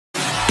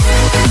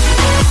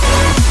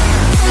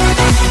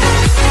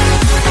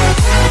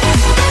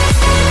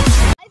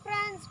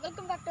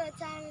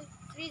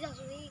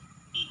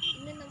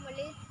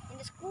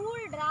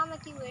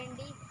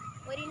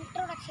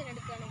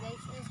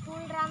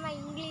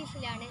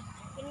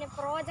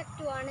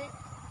പ്രോജക്റ്റുമാണ്.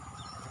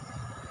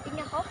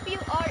 പിന്നെ hope you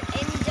all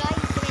enjoy.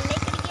 പിന്നെ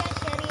like അടിക്കുക,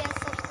 ഷെയർ ചെയ്യുക,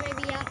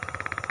 സബ്സ്ക്രൈബ് ചെയ്യുക.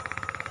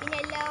 പിന്നെ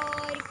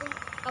എല്ലാവർക്കും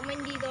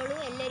കമൻറ്റ്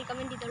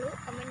ചെയ്തോളൂ.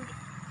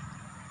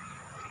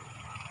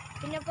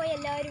 പിന്നെ പോയി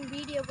എല്ലാവരും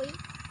വീഡിയോ പോയി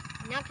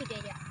നോക്കിയിട്ട്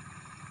വരിക.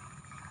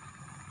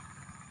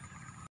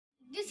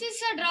 This is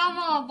a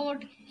drama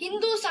about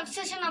Hindu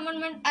Succession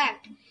Amendment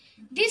Act.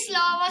 This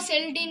law was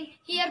held in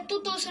year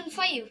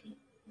 2005.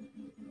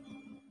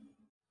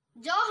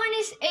 Johan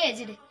is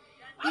aged.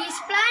 He is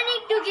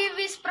planning to give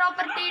his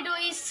property to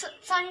his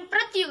son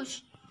Pratyush.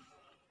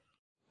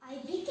 I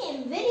became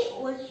very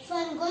old, so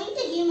I'm going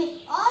to give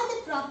all the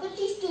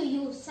properties to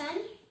you, son.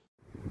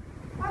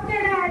 Okay,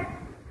 Dad.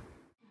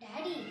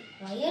 Daddy,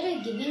 why are you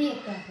giving your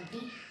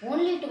property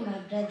only to my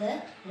brother,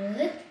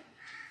 Rohit?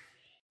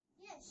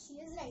 Yes, she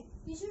is right.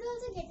 You should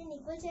also get an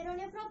equal share on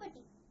your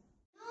property.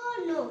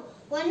 No.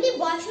 Only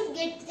boy should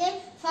get their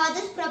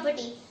father's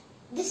property.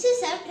 This is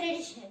our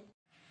tradition.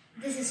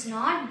 This is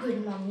not good,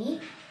 Mummy.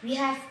 We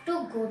have to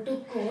go to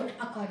court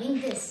according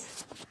this.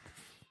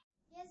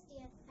 Yes,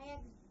 dear, I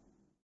agree.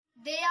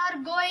 They are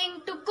going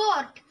to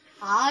court.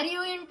 Are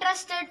you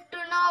interested to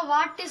know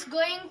what is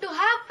going to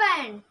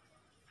happen?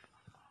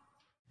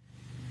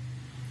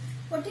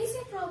 What is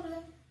your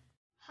problem?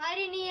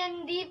 Harini and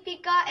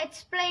Deepika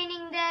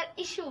explaining their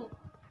issue.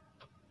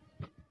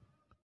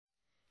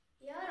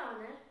 Your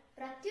Honor,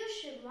 Pratyush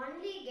should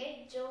only get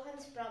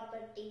Johan's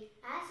property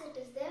as it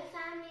is their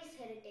family's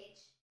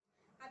heritage.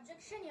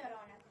 Objection, Your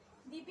Honor.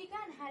 Deepika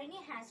and Harini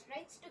has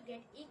rights to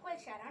get equal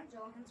share on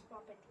Johan's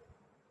property.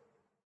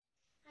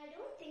 I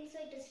don't think so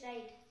it is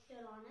right,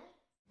 Your Honor.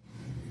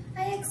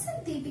 I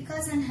accept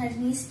Deepika's and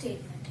Harini's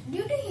statement.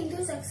 Due to Hindu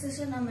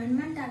Succession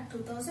Amendment Act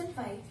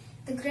 2005,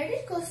 the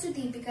credit goes to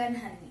Deepika and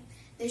Harini.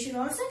 They should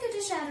also get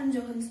a share on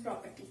Johan's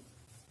property.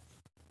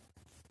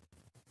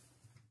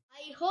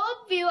 I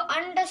hope you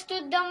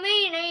understood the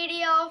main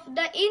idea of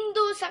the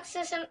Hindu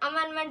Succession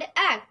Amendment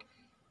Act.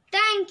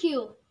 Thank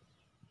you.